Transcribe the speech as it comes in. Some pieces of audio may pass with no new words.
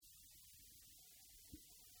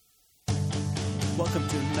Welcome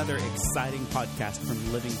to another exciting podcast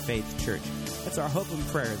from Living Faith Church. It's our hope and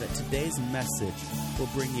prayer that today's message will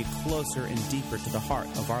bring you closer and deeper to the heart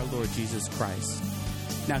of our Lord Jesus Christ.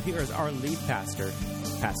 Now here is our lead pastor,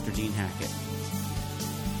 Pastor Dean Hackett.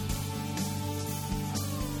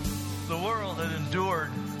 The world had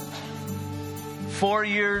endured 4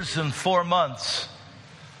 years and 4 months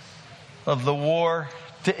of the war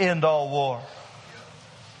to end all war.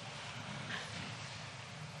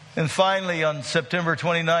 And finally, on September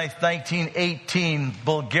 29th, 1918,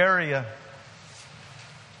 Bulgaria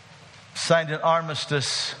signed an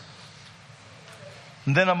armistice.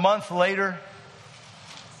 And then a month later,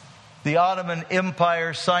 the Ottoman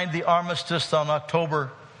Empire signed the armistice on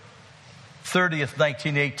October 30th,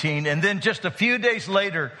 1918. And then just a few days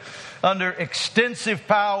later, under extensive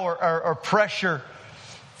power or pressure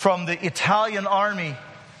from the Italian army,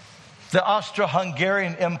 the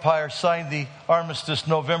Austro-Hungarian Empire signed the armistice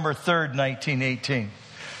November 3rd, 1918,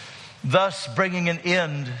 thus bringing an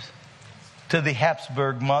end to the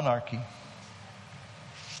Habsburg monarchy.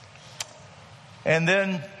 And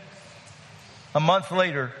then a month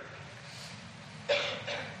later,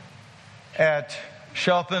 at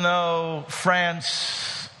Châteauneuf,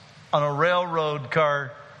 France, on a railroad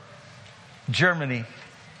car, Germany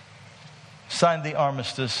signed the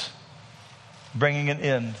armistice, bringing an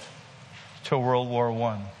end to World War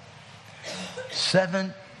I.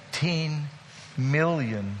 17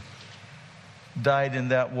 million died in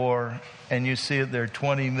that war, and you see it there,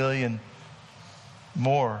 20 million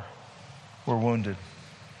more were wounded.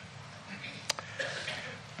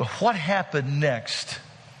 But what happened next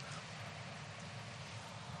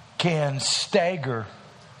can stagger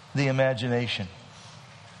the imagination.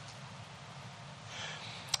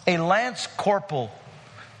 A lance corporal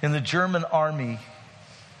in the German army,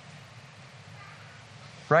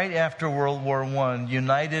 right after World War I,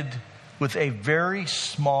 united with a very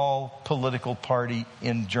small political party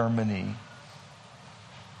in Germany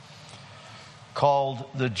called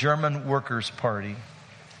the German Workers' Party.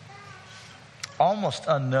 Almost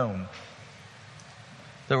unknown.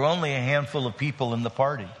 There were only a handful of people in the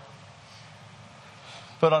party.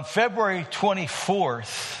 But on February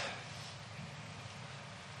 24th,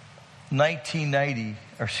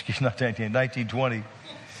 1920,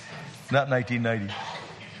 not 1990,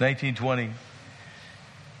 1920,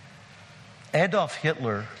 Adolf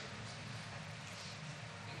Hitler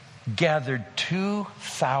gathered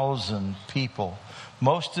 2,000 people,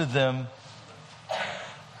 most of them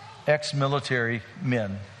ex-military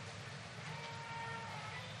men.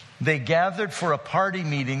 They gathered for a party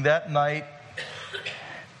meeting that night,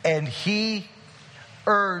 and he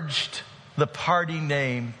urged the party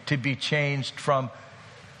name to be changed from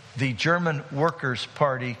the German Workers'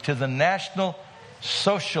 Party to the National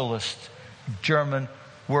Socialist German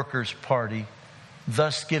Workers' Party,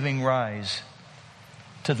 thus giving rise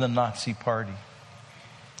to the Nazi Party.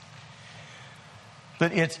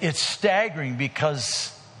 But it's staggering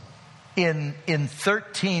because in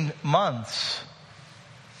 13 months,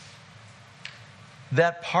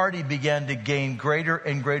 that party began to gain greater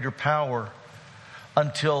and greater power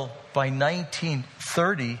until by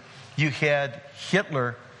 1930, you had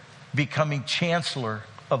Hitler becoming chancellor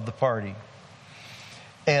of the party.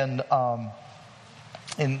 And on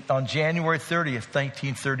January 30th,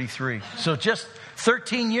 1933. So just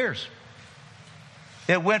 13 years.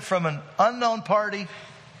 It went from an unknown party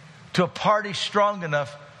to a party strong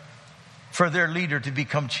enough for their leader to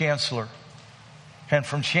become chancellor. And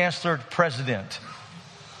from chancellor to president.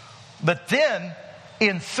 But then,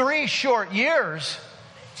 in 3 short years,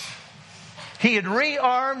 he had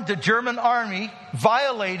rearmed the German army,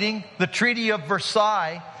 violating the Treaty of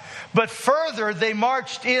Versailles. But further, they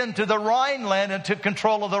marched into the Rhineland and took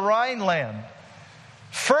control of the Rhineland.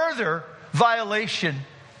 Further violation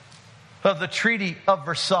of the Treaty of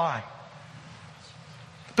Versailles.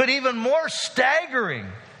 But even more staggering,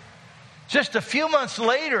 just a few months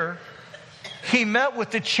later, he met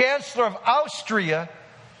with the Chancellor of Austria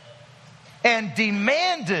and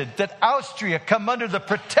demanded that Austria come under the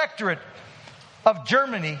protectorate of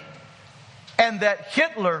Germany and that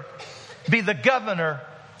Hitler be the governor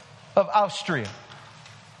of Austria.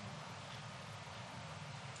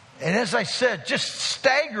 And as I said, just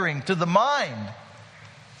staggering to the mind.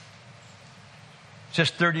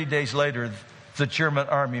 Just 30 days later, the German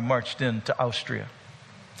army marched into Austria.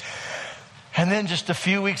 And then just a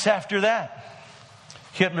few weeks after that,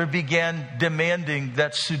 Hitler began demanding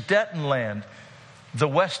that Sudetenland, the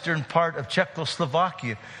western part of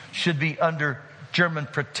Czechoslovakia, should be under German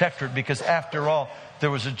protectorate because, after all, there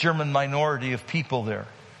was a German minority of people there.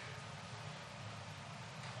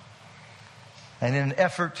 And in an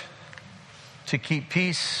effort to keep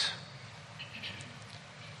peace.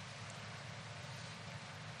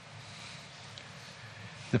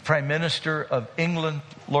 The Prime Minister of England,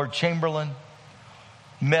 Lord Chamberlain,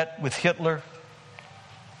 met with Hitler.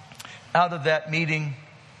 Out of that meeting,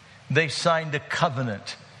 they signed a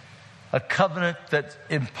covenant that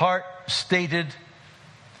in part stated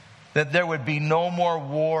that there would be no more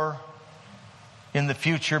war in the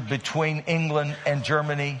future between England and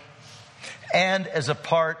Germany. And as a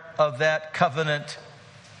part of that covenant,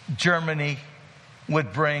 Germany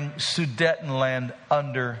would bring Sudetenland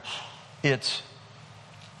under its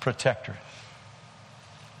protectorate.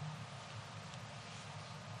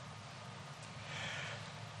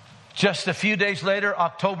 Just a few days later,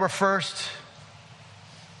 October 1st,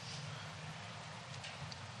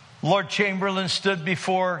 Lord Chamberlain stood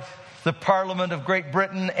before the Parliament of Great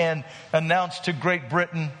Britain and announced to Great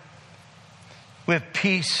Britain, with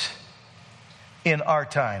peace in our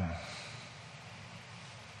time.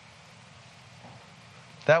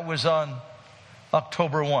 That was on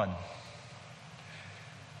October 1.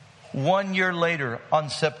 1 year later, on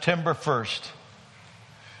September 1st,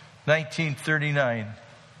 1939,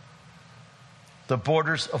 the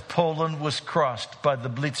borders of Poland was crossed by the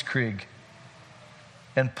Blitzkrieg,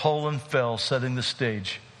 and Poland fell, setting the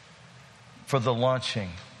stage for the launching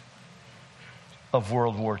of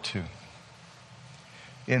World War II,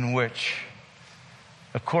 in which,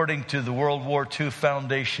 according to the World War II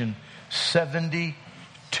Foundation,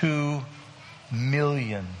 72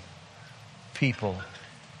 million people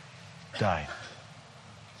died.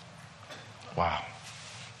 Wow.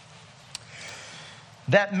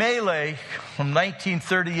 That melee from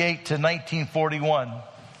 1938 to 1941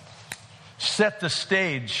 set the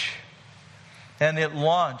stage, and it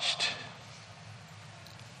launched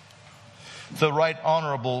the Right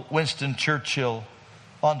Honorable Winston Churchill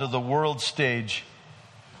onto the world stage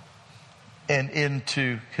and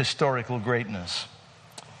into historical greatness.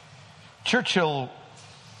 Churchill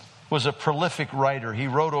was a prolific writer. He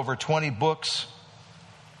wrote over 20 books.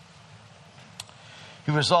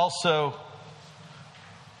 He was also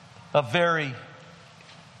a very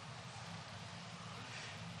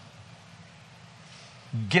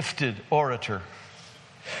gifted orator.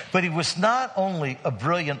 But he was not only a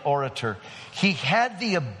brilliant orator, he had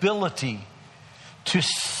the ability to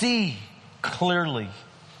see clearly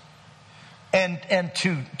and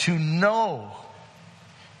to know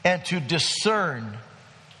and to discern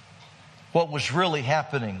what was really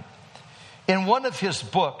happening. In one of his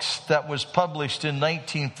books that was published in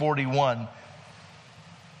 1941,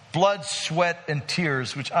 Blood, Sweat, and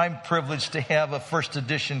Tears, which I'm privileged to have a first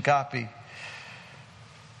edition copy,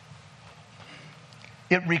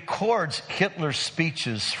 it records Hitler's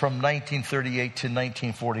speeches from 1938 to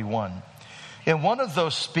 1941. In one of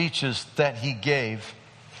those speeches that he gave,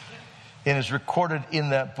 and is recorded in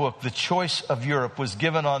that book, The Choice of Europe, was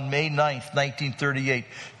given on May 9th, 1938,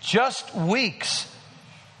 just weeks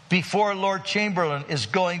before Lord Chamberlain is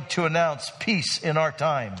going to announce peace in our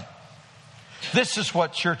time. This is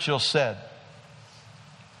what Churchill said.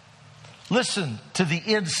 Listen to the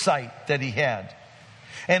insight that he had,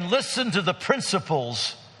 and listen to the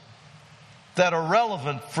principles that are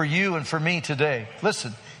relevant for you and for me today.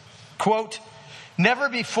 Listen, quote, "Never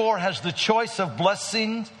before has the choice of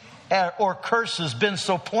blessings or curses been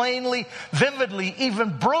so plainly, vividly,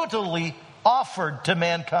 even brutally offered to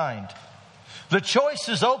mankind. The choice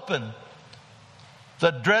is open.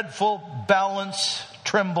 The dreadful balance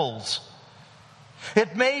trembles.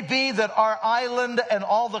 It may be that our island and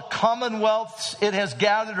all the commonwealths it has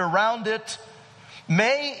gathered around it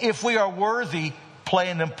may, if we are worthy, play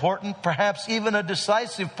an important, perhaps even a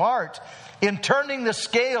decisive part in turning the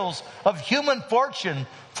scales of human fortune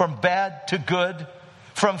from bad to good,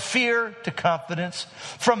 from fear to confidence,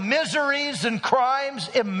 from miseries and crimes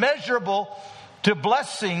immeasurable to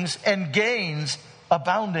blessings and gains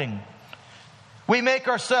abounding. We make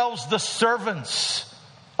ourselves the servants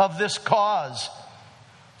of this cause.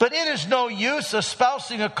 But it is no use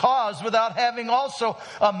espousing a cause without having also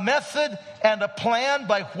a method and a plan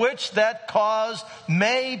by which that cause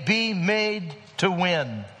may be made to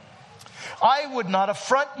win. I would not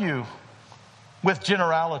affront you with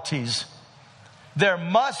generalities. There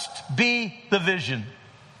must be the vision.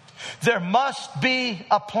 There must be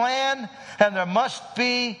a plan, and there must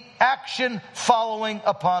be action following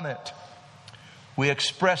upon it. We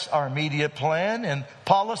express our immediate plan and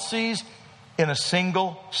policies in a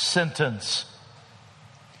single sentence.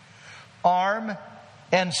 Arm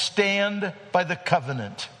and stand by the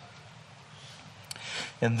covenant.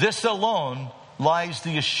 In this alone lies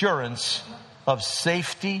the assurance of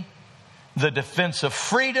safety, the defense of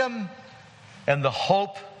freedom, and the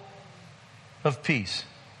hope of peace.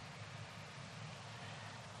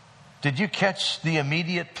 Did you catch the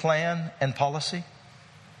immediate plan and policy?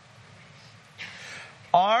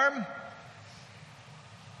 Arm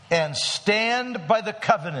and stand by the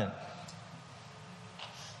covenant.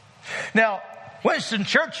 Now, Winston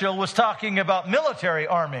Churchill was talking about military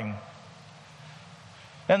arming.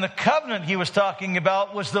 And the covenant he was talking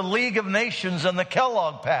about was the League of Nations and the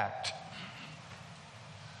Kellogg Pact.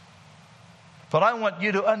 But I want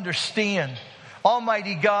you to understand,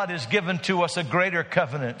 Almighty God has given to us a greater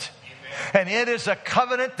covenant. Amen. And it is a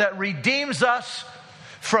covenant that redeems us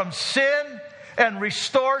from sin and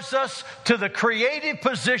restores us to the creative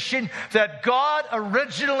position that God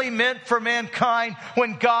originally meant for mankind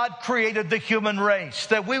when God created the human race.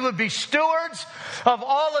 That we would be stewards of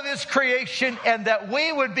all of His creation and that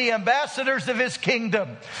we would be ambassadors of His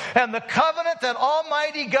kingdom. And the covenant that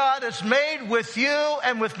Almighty God has made with you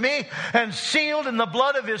and with me and sealed in the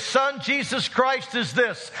blood of His Son, Jesus Christ, is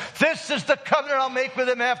this. This is the covenant I'll make with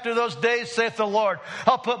them after those days, saith the Lord.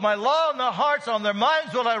 I'll put my law in their hearts, on their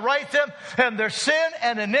minds will I write them, and their sin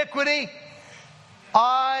and iniquity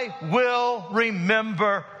I will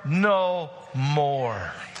remember no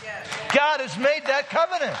more. God has made that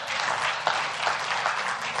covenant.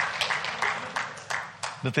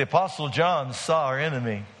 But the Apostle John saw our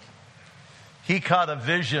enemy. He caught a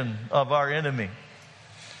vision of our enemy.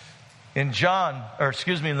 In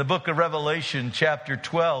the book of Revelation, chapter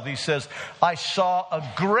 12, he says, I saw a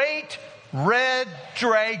great red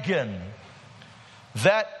dragon,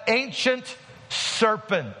 that ancient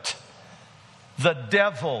serpent, the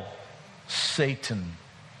devil, Satan.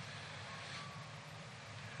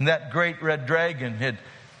 And that great red dragon had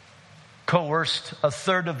coerced a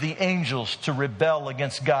third of the angels to rebel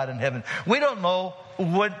against God in heaven. We don't know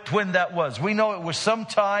when that was. We know it was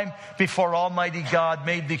sometime before Almighty God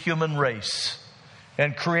made the human race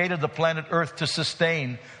and created the planet Earth to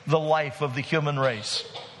sustain the life of the human race.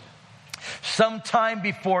 Sometime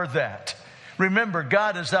before that. Remember,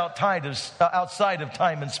 God is outside of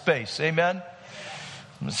time and space. Amen?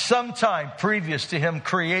 Sometime previous to Him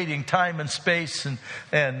creating time and space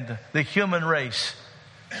and the human race,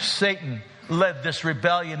 Satan led this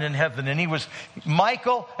rebellion in heaven. And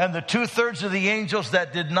Michael and the 2/3 of the angels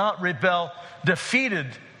that did not rebel defeated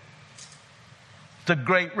the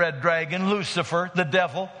great red dragon, Lucifer, the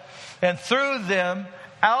devil, and threw them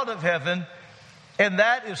out of heaven. And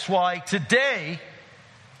that is why today,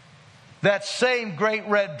 that same great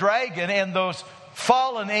red dragon and those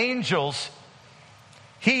fallen angels,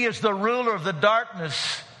 he is the ruler of the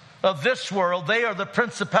darkness of this world. They are the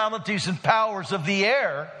principalities and powers of the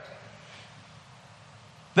air.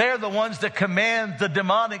 They are the ones that command the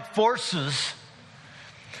demonic forces.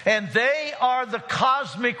 And they are the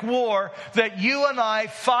cosmic war that you and I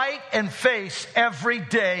fight and face every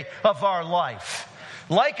day of our life.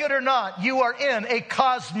 Like it or not, you are in a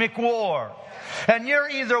cosmic war. And you're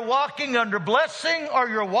either walking under blessing or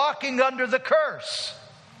you're walking under the curse.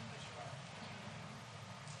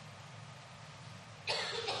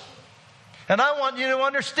 And I want you to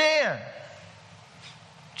understand,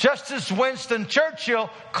 just as Winston Churchill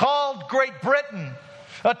called Great Britain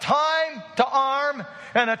a time to arm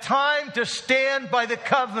and a time to stand by the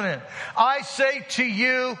covenant, I say to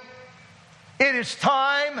you, it is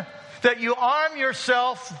time that you arm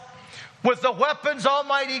yourself with the weapons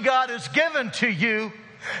Almighty God has given to you,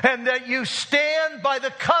 and that you stand by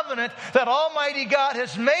the covenant that Almighty God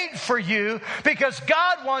has made for you, because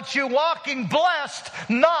God wants you walking blessed,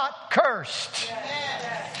 not cursed.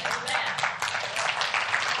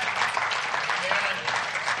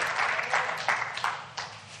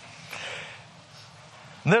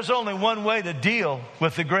 There's only one way to deal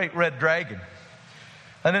with the great red dragon,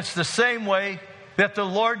 and it's the same way that the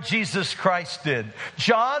Lord Jesus Christ did.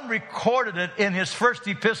 John recorded it in his first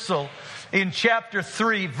epistle in chapter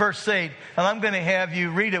 3, verse 8. And I'm going to have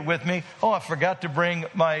you read it with me. Oh, I forgot to bring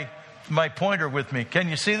my pointer with me. Can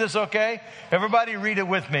you see this okay? Everybody read it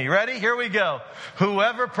with me. Ready? Here we go.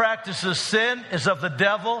 Whoever practices sin is of the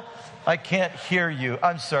devil. I can't hear you.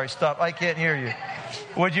 I'm sorry, stop. I can't hear you.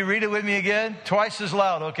 Would you read it with me again? Twice as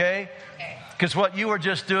loud, okay? Because what you were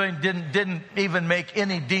just doing didn't even make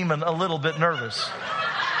any demon a little bit nervous.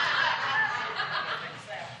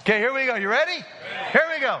 Okay, here we go. You ready? Here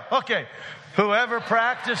we go. Okay. Whoever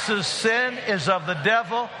practices sin is of the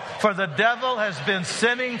devil, for the devil has been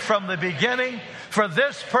sinning from the beginning. For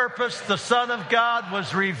this purpose the Son of God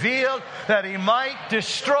was revealed, that He might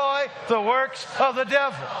destroy the works of the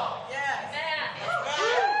devil.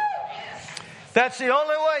 That's the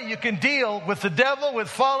only way you can deal with the devil, with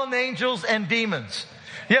fallen angels and demons.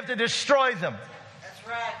 You have to destroy them. That's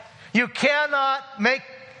right. You cannot make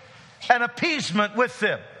and appeasement with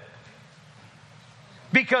them.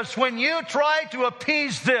 Because when you try to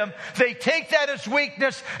appease them, they take that as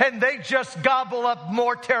weakness and they just gobble up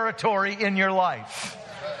more territory in your life.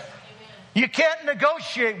 You can't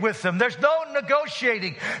negotiate with them. There's no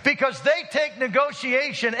negotiating, because they take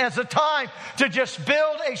negotiation as a time to just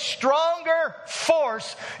build a stronger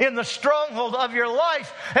force in the stronghold of your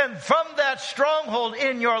life. And from that stronghold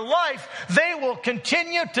in your life, they will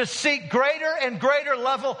continue to seek greater and greater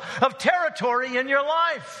level of territory in your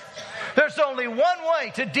life. There's only one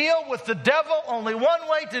way to deal with the devil, only one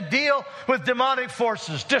way to deal with demonic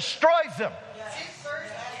forces. Destroy them.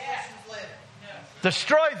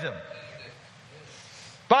 Destroy them.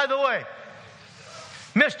 By the way,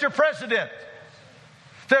 Mr. President,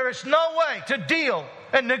 there is no way to deal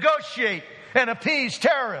and negotiate and appease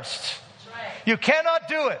terrorists. You cannot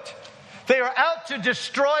do it. They are out to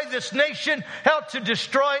destroy this nation, out to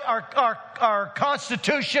destroy our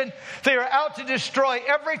Constitution. They are out to destroy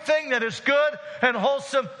everything that is good and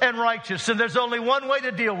wholesome and righteous. And there's only one way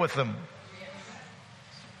to deal with them.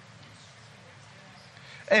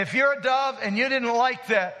 If you're a dove and you didn't like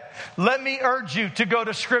that, let me urge you to go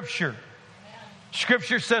to Scripture.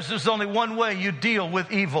 Scripture says there's only one way you deal with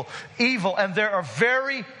evil. Evil, and there are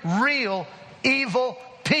very real evil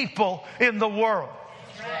people in the world.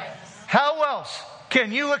 How else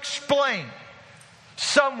can you explain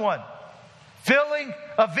someone filling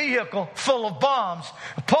a vehicle full of bombs,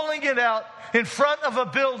 pulling it out in front of a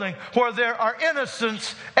building where there are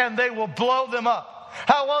innocents, and they will blow them up?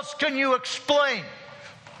 How else can you explain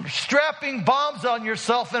strapping bombs on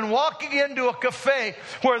yourself and walking into a cafe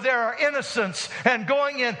where there are innocents and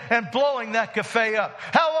going in and blowing that cafe up?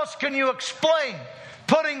 How else can you explain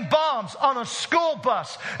putting bombs on a school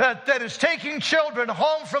bus that is taking children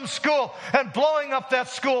home from school and blowing up that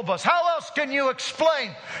school bus? How else can you explain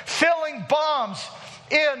filling bombs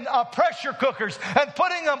in pressure cookers and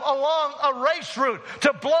putting them along a race route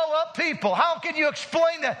to blow up people? How can you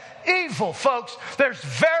explain that? Evil, folks. There's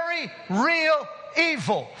very real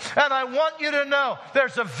evil. And I want you to know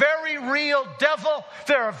there's a very real devil.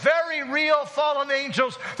 There are very real fallen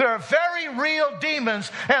angels. There are very real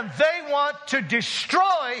demons. And they want to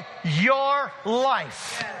destroy your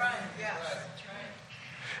life.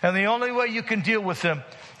 And the only way you can deal with them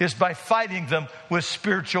is by fighting them with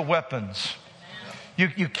spiritual weapons.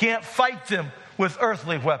 You can't fight them with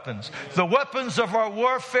earthly weapons. The weapons of our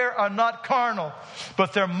warfare are not carnal,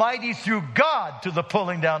 but they're mighty through God to the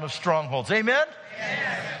pulling down of strongholds. Amen?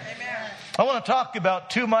 Amen. I want to talk about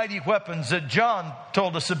two mighty weapons that John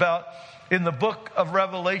told us about in the book of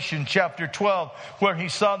Revelation, chapter 12, where he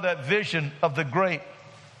saw that vision of the great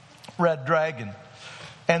red dragon.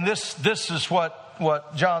 And this is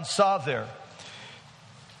what John saw there.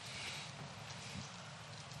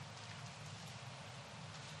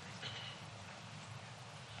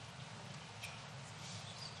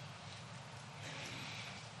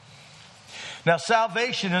 Now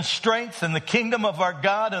salvation and strength and the kingdom of our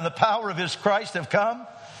God and the power of His Christ have come.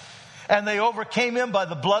 And they overcame Him by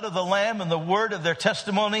the blood of the Lamb and the word of their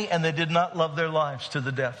testimony, and they did not love their lives to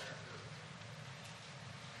the death.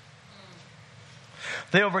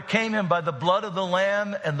 They overcame Him by the blood of the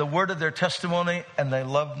Lamb and the word of their testimony, and they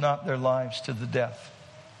loved not their lives to the death.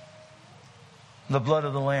 The blood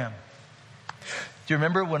of the Lamb. Do you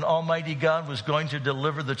remember when Almighty God was going to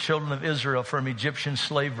deliver the children of Israel from Egyptian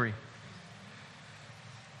slavery?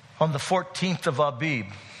 On the 14th of Abib,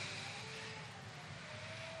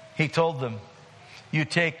 He told them, you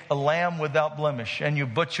take a lamb without blemish and you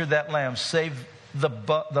butcher that lamb, save the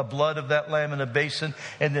blood of that lamb in a basin,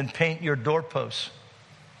 and then paint your doorposts.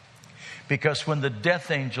 Because when the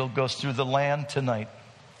death angel goes through the land tonight,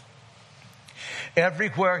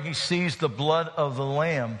 everywhere he sees the blood of the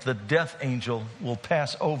lamb, the death angel will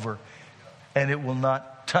pass over and it will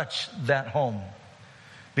not touch that home.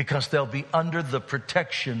 Because they'll be under the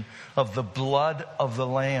protection of the blood of the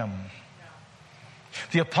Lamb.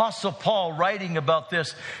 The Apostle Paul, writing about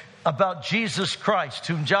this, about Jesus Christ,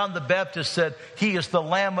 whom John the Baptist said, He is the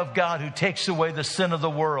Lamb of God who takes away the sin of the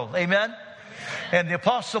world. Amen? And the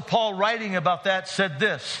Apostle Paul, writing about that, said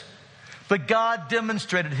this: but God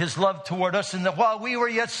demonstrated His love toward us in that while we were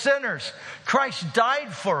yet sinners, Christ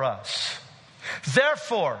died for us.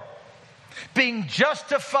 Therefore, being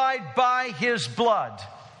justified by His blood,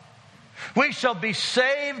 we shall be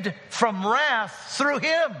saved from wrath through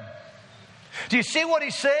Him. Do you see what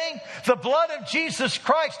he's saying? The blood of Jesus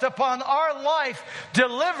Christ upon our life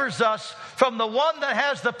delivers us from the one that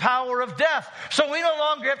has the power of death. So we no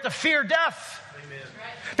longer have to fear death. Amen.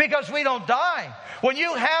 because we don't die. When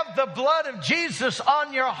you have the blood of Jesus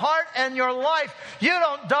on your heart and your life, you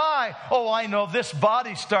don't die. Oh, I know this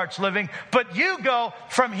body starts living, but you go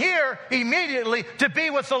from here immediately to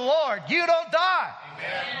be with the Lord. You don't die.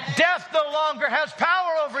 Amen. Death no longer has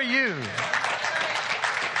power over you.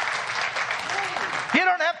 You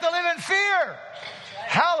don't have to live in fear.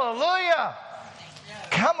 Hallelujah.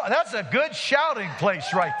 Come on, that's a good shouting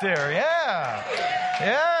place right there. Yeah.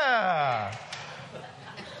 Yeah.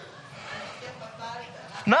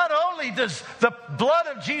 Not only does the blood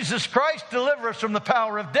of Jesus Christ deliver us from the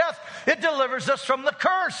power of death, it delivers us from the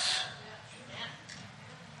curse.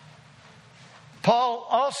 Paul,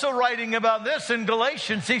 also writing about this in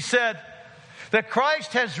Galatians, he said that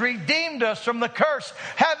Christ has redeemed us from the curse,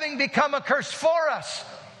 having become a curse for us.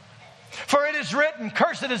 For it is written,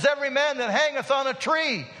 cursed is every man that hangeth on a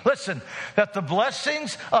tree. Listen, that the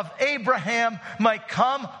blessings of Abraham might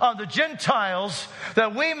come on the Gentiles,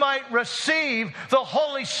 that we might receive the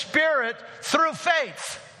Holy Spirit through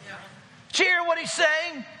faith. Yeah. Did you hear what he's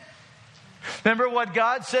saying? Remember what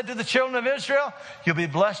God said to the children of Israel? You'll be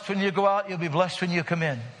blessed when you go out. You'll be blessed when you come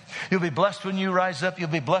in. You'll be blessed when you rise up. You'll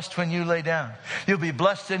be blessed when you lay down. You'll be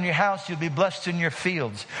blessed in your house. You'll be blessed in your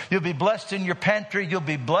fields. You'll be blessed in your pantry. You'll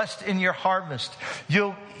be blessed in your harvest.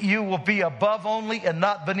 You will be above only and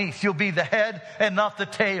not beneath. You'll be the head and not the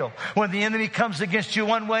tail. When the enemy comes against you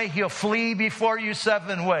one way, he'll flee before you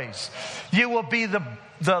 7 ways. You will be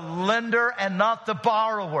the lender and not the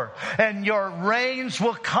borrower. And your rains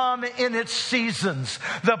will come in its seasons.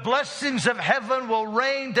 The blessings of heaven will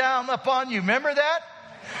rain down upon you. Remember that?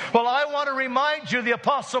 Well, I want to remind you, the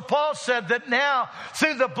Apostle Paul said that now,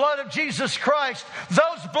 through the blood of Jesus Christ,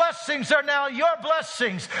 those blessings are now your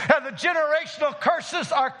blessings, and the generational curses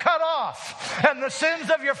are cut off, and the sins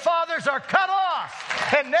of your fathers are cut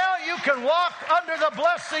off, and now you can walk under the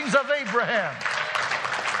blessings of Abraham.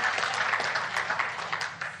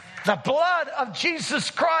 The blood of Jesus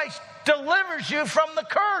Christ delivers you from the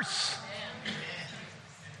curse.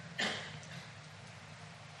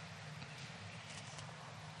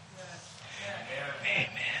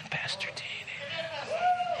 Amen, Pastor Dean.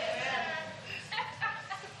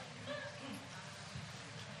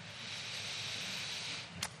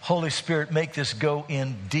 Holy Spirit, make this go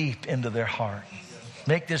in deep into their heart.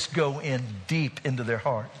 Make this go in deep into their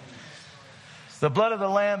heart. The blood of the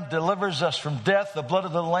Lamb delivers us from death. The blood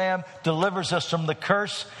of the Lamb delivers us from the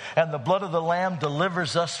curse. And the blood of the Lamb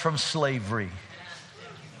delivers us from slavery.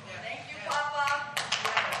 Thank you, Papa.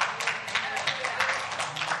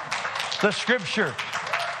 The scripture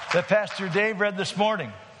that Pastor Dave read this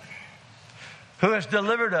morning, who has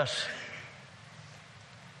delivered us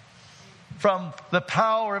from the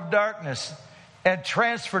power of darkness and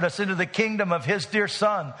transferred us into the kingdom of His dear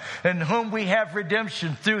Son, in whom we have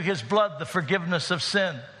redemption through His blood, the forgiveness of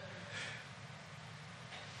sin.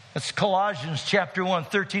 That's Colossians chapter 1,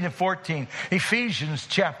 13 and 14. Ephesians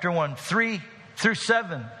chapter 1, 3 through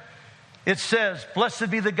 7. It says,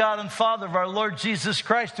 blessed be the God and Father of our Lord Jesus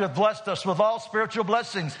Christ, who hath blessed us with all spiritual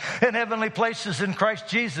blessings in heavenly places in Christ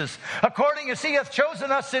Jesus, according as He hath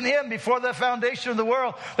chosen us in Him before the foundation of the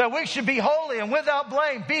world, that we should be holy and without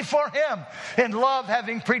blame before Him, in love,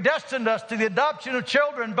 having predestined us to the adoption of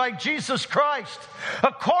children by Jesus Christ,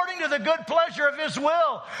 according to the good pleasure of His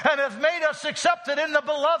will, and hath made us accepted in the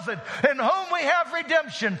Beloved, in whom we have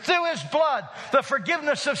redemption through His blood, the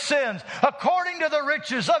forgiveness of sins, according to the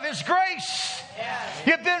riches of His grace. Yes.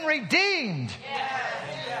 You've been redeemed.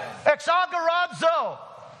 Yes. Exagorazo.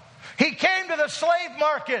 He came to the slave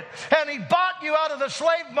market and He bought you out of the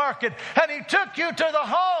slave market, and He took you to the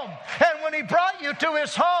home. And when He brought you to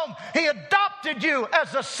His home, He adopted you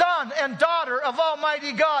as a son and daughter of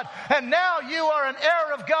Almighty God. And now you are an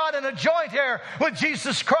heir of God and a joint heir with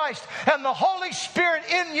Jesus Christ. And the Holy Spirit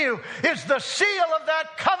in you is the seal of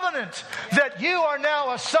that covenant, that you are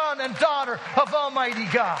now a son and daughter of Almighty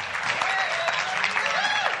God.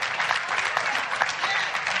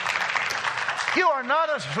 You are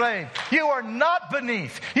not a slave. You are not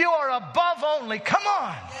beneath. You are above only. Come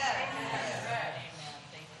on.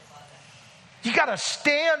 You got to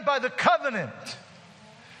stand by the covenant.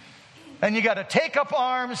 And you got to take up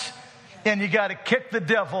arms, and you got to kick the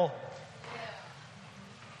devil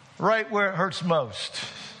right where it hurts most.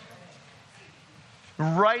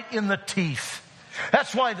 Right in the teeth.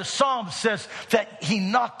 That's why the Psalm says that He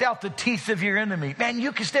knocked out the teeth of your enemy. Man,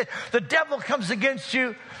 you can stand. The devil comes against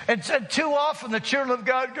you, and too often the children of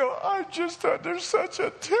God go, I'm just under such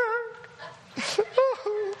attack.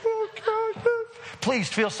 Oh, God. Please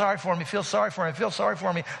feel sorry for me. Feel sorry for me. Feel sorry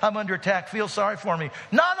for me. I'm under attack. Feel sorry for me.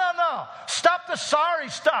 No. Stop the sorry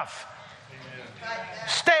stuff.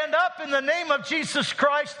 Stand up in the name of Jesus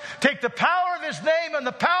Christ, take the power of His name and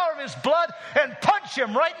the power of His blood and punch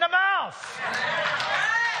him right in the mouth.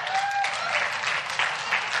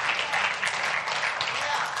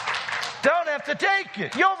 Don't have to take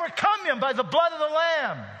it. You overcome him by the blood of the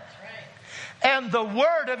Lamb and the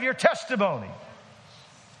word of your testimony.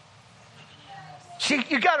 See,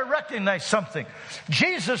 you got to recognize something.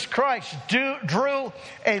 Jesus Christ drew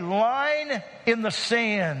a line in the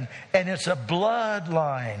sand, and it's a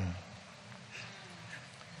bloodline.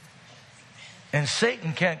 And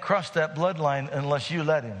Satan can't cross that bloodline unless you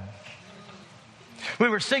let him. We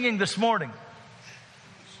were singing this morning,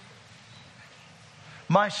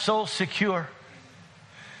 my soul secure,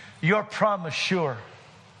 your promise sure,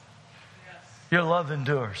 your love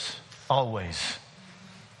endures always.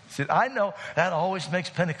 See, I know that always makes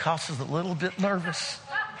Pentecostals a little bit nervous.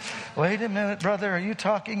 Wait a minute, brother, are you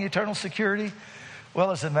talking eternal security?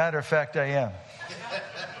 Well, as a matter of fact, I am.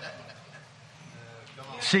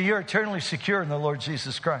 See, you're eternally secure in the Lord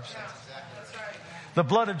Jesus Christ. The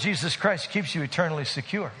blood of Jesus Christ keeps you eternally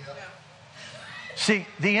secure. See,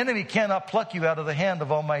 the enemy cannot pluck you out of the hand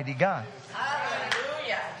of Almighty God.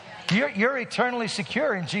 You're eternally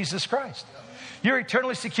secure in Jesus Christ. You're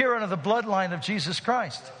eternally secure under the bloodline of Jesus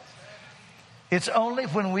Christ. It's only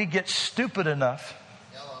when we get stupid enough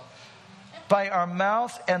by our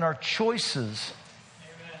mouth and our choices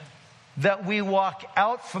that we walk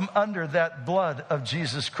out from under that blood of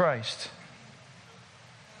Jesus Christ.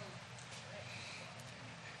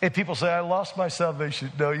 And people say, I lost my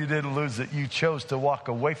salvation. No, you didn't lose it. You chose to walk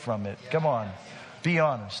away from it. Come on. Be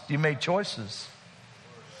honest. You made choices.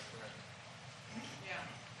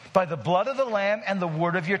 By the blood of the Lamb and the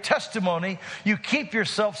word of your testimony, you keep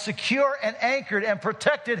yourself secure and anchored and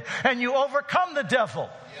protected, and you overcome the devil.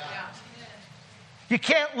 You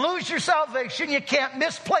can't lose your salvation. You can't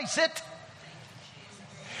misplace it.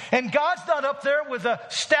 And God's not up there with a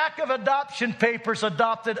stack of adoption papers,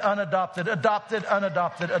 adopted, unadopted, adopted,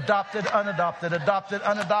 unadopted, adopted, unadopted, adopted,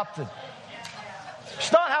 unadopted.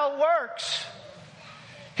 It's not how it works.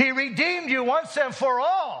 He redeemed you once and for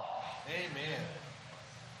all. Amen.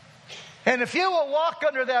 And if you will walk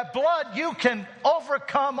under that blood, you can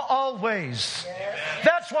overcome always.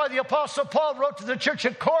 That's why the Apostle Paul wrote to the church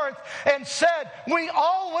at Corinth and said, we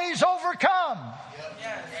always overcome.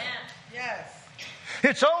 Yes. Yes.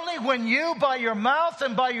 It's only when you, by your mouth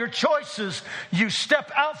and by your choices, you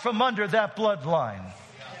step out from under that bloodline.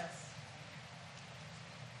 Yes.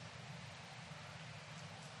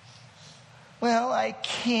 Well, I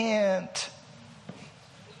can't.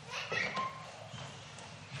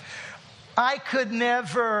 I could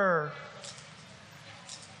never.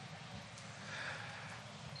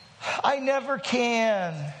 I never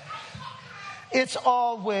can. It's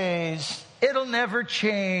always. It'll never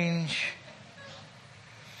change.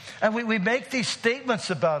 And we make these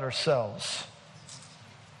statements about ourselves.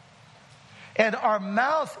 And our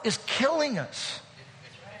mouth is killing us.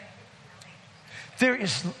 There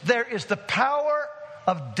is the power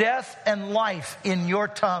of death and life in your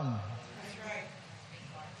tongue.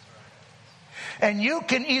 And you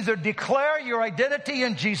can either declare your identity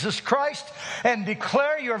in Jesus Christ and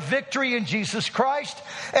declare your victory in Jesus Christ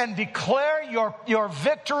and declare your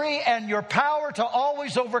victory and your power to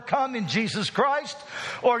always overcome in Jesus Christ,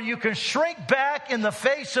 or you can shrink back in the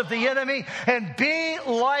face of the enemy and be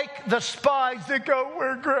like the spies that go,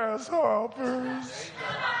 we're grasshoppers.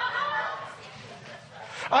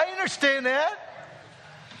 I understand that.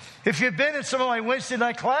 If you've been in some of my Wednesday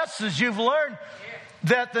night classes, you've learned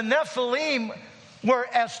that the Nephilim were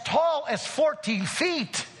as tall as 14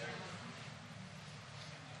 feet.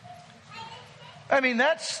 I mean,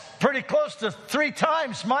 that's pretty close to 3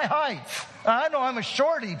 times my height. I know I'm a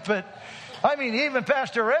shorty, but I mean, even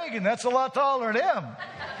Pastor Reagan, that's a lot taller than him.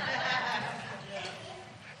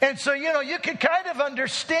 And so, you can kind of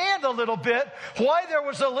understand a little bit why there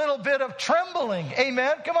was a little bit of trembling.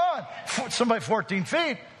 Amen? Come on. Somebody 14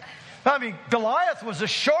 feet. I mean, Goliath was a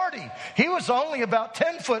shorty. He was only about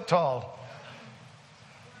 10 foot tall.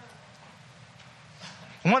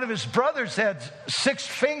 One of his brothers had 6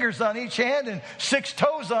 fingers on each hand and 6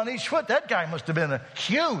 toes on each foot. That guy must have been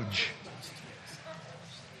huge.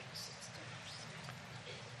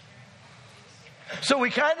 So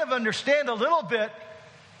we kind of understand a little bit.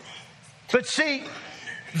 But see,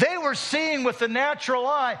 they were seeing with the natural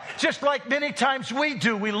eye, just like many times we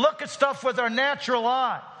do. We look at stuff with our natural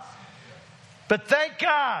eye. But thank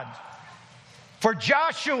God for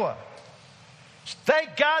Joshua.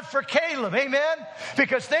 Thank God for Caleb, amen?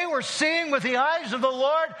 Because they were seeing with the eyes of the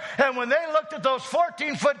Lord, and when they looked at those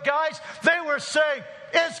 14-foot guys, they were saying,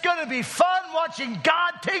 it's going to be fun watching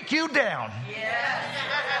God take you down. Yes.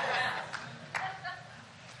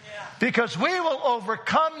 Because we will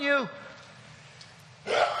overcome you.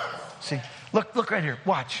 See, look right here.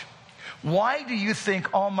 Watch. Why do you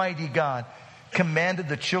think Almighty God commanded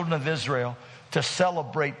the children of Israel to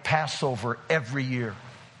celebrate Passover every year?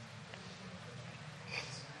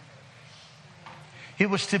 It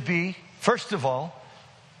was to be, first of all,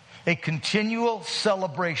 a continual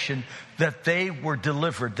celebration that they were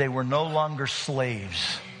delivered. They were no longer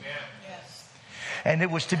slaves. And it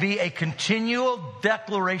was to be a continual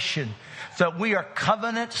declaration that we are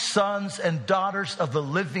covenant sons and daughters of the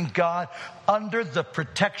living God under the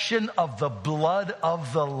protection of the blood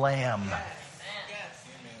of the Lamb.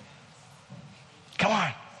 Come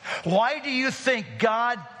on. Why do you think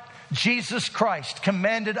God, Jesus Christ,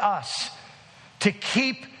 commanded us to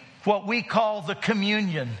keep what we call the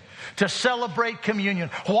communion, to celebrate communion?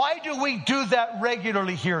 Why do we do that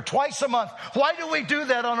regularly here, twice a month? Why do we do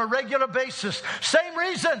that on a regular basis? Same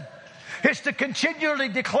reason. It's to continually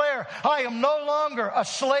declare, I am no longer a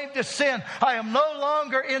slave to sin. I am no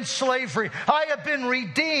longer in slavery. I have been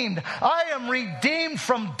redeemed. I am redeemed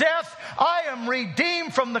from death. I am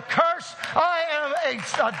redeemed from the curse. I am an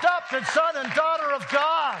adopted son and daughter of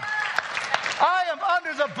God. I am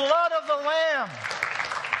under the blood of the Lamb.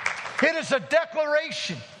 It is a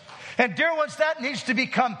declaration. And dear ones, that needs to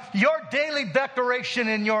become your daily declaration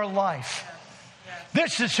in your life.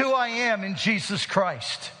 This is who I am in Jesus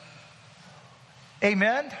Christ.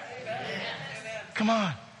 Amen? Amen. Come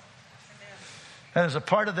on. And as a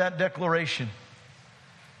part of that declaration,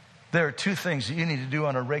 there are two things that you need to do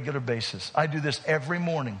on a regular basis. I do this every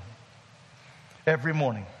morning. Every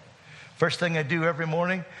morning. First thing I do every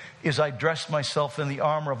morning is I dress myself in the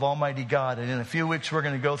armor of Almighty God. And in a few weeks, we're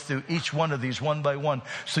going to go through each one of these one by one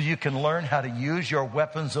so you can learn how to use your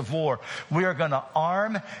weapons of war. We are going to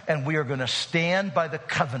arm and we are going to stand by the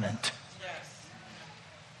covenant.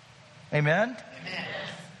 Yes. Amen? Amen.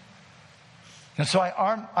 And so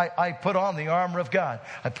I put on the armor of God.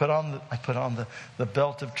 I put on the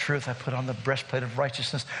belt of truth. I put on the breastplate of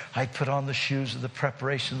righteousness. I put on the shoes of the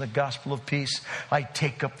preparation of the gospel of peace. I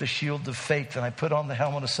take up the shield of faith and I put on the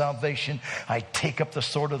helmet of salvation. I take up the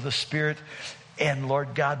sword of the Spirit. And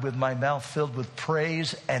Lord God, with my mouth filled with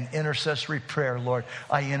praise and intercessory prayer, Lord,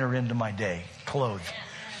 I enter into my day clothed.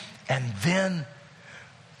 And then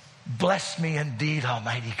bless me indeed,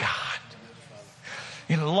 Almighty God.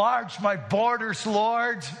 Enlarge my borders,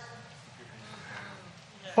 Lord.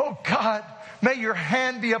 Oh God, may your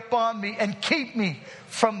hand be upon me and keep me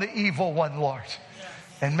from the evil one, Lord.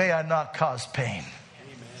 And may I not cause pain.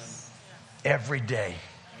 Every day.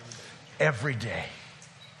 Every day.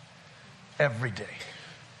 Every day.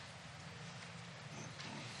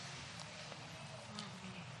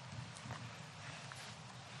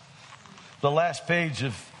 The last page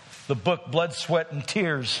of the book, Blood, Sweat, and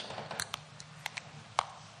Tears,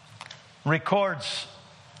 records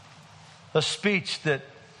a speech that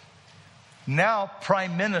now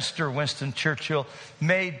Prime Minister Winston Churchill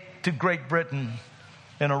made to Great Britain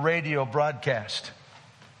in a radio broadcast.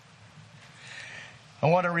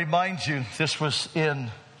 I want to remind you, this was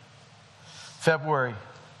in February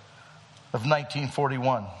of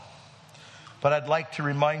 1941. But I'd like to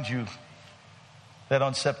remind you that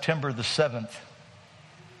on September the 7th,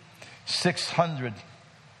 600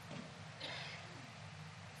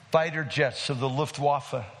 fighter jets of the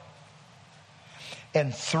Luftwaffe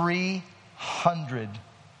and 300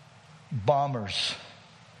 bombers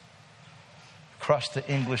crossed the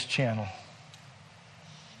English Channel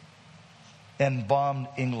and bombed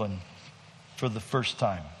England for the first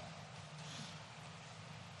time.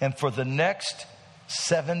 And for the next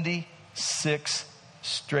 76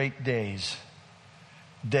 straight days,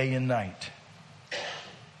 day and night,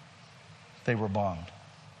 they were bombed.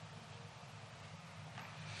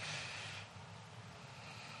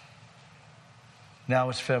 Now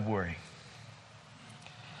it's February.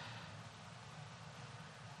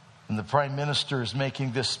 And the Prime Minister is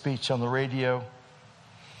making this speech on the radio.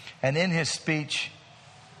 And in his speech,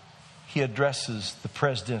 he addresses the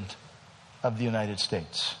President of the United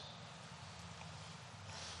States.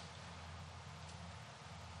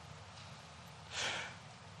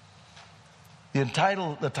 The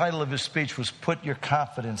title of his speech was "Put Your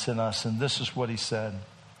Confidence in Us," and this is what he said.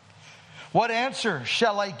 "What answer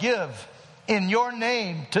shall I give in your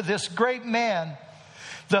name to this great man,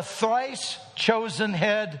 the thrice chosen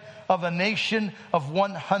head of a nation of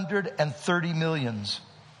 130 millions?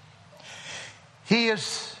 He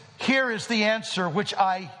here is the answer which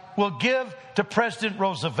I will give to President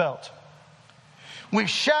Roosevelt. We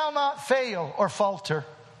shall not fail or falter.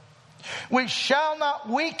 We shall not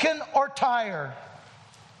weaken or tire.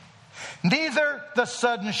 Neither the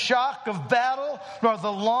sudden shock of battle nor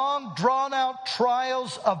the long drawn-out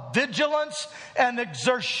trials of vigilance and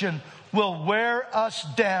exertion will wear us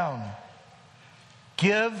down.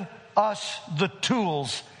 Give us the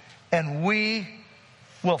tools and we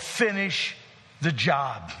will finish the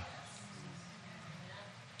job.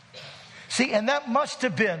 See, and that must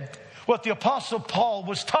have been what the Apostle Paul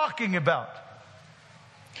was talking about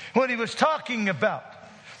when he was talking about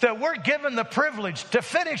that we're given the privilege to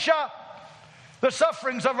finish up the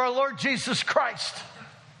sufferings of our Lord Jesus Christ.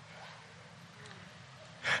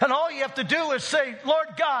 And all you have to do is say, Lord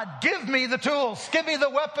God, give me the tools, give me the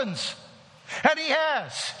weapons. And He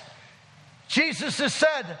has. Jesus has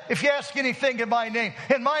said, if you ask anything in my name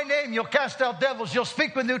you'll cast out devils, you'll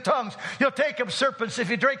speak with new tongues, you'll take up serpents. If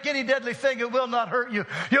you drink any deadly thing, it will not hurt you.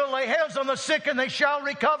 You'll lay hands on the sick and they shall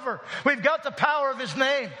recover. We've got the power of His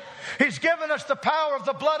name. He's given us the power of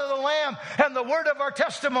the blood of the Lamb and the word of our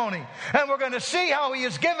testimony. And we're going to see how He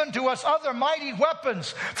has given to us other mighty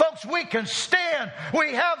weapons. Folks, we can stand.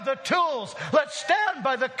 We have the tools. Let's stand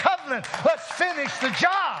by the covenant. Let's finish the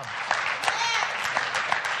job.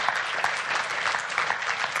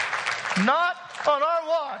 Not on our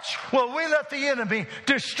watch will we let the enemy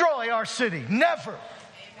destroy our city. Never.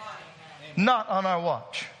 Not on our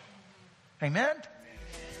watch. Amen?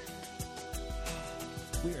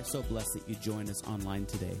 We are so blessed that you joined us online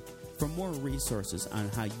today. For more resources on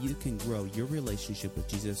how you can grow your relationship with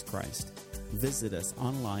Jesus Christ, visit us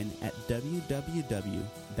online at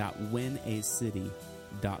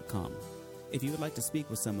www.winacity.com. If you would like to speak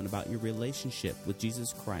with someone about your relationship with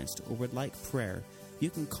Jesus Christ or would like prayer, you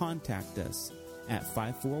can contact us at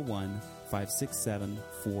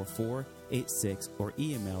 541-567-4486 or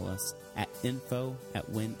email us at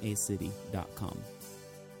info@winacity.com.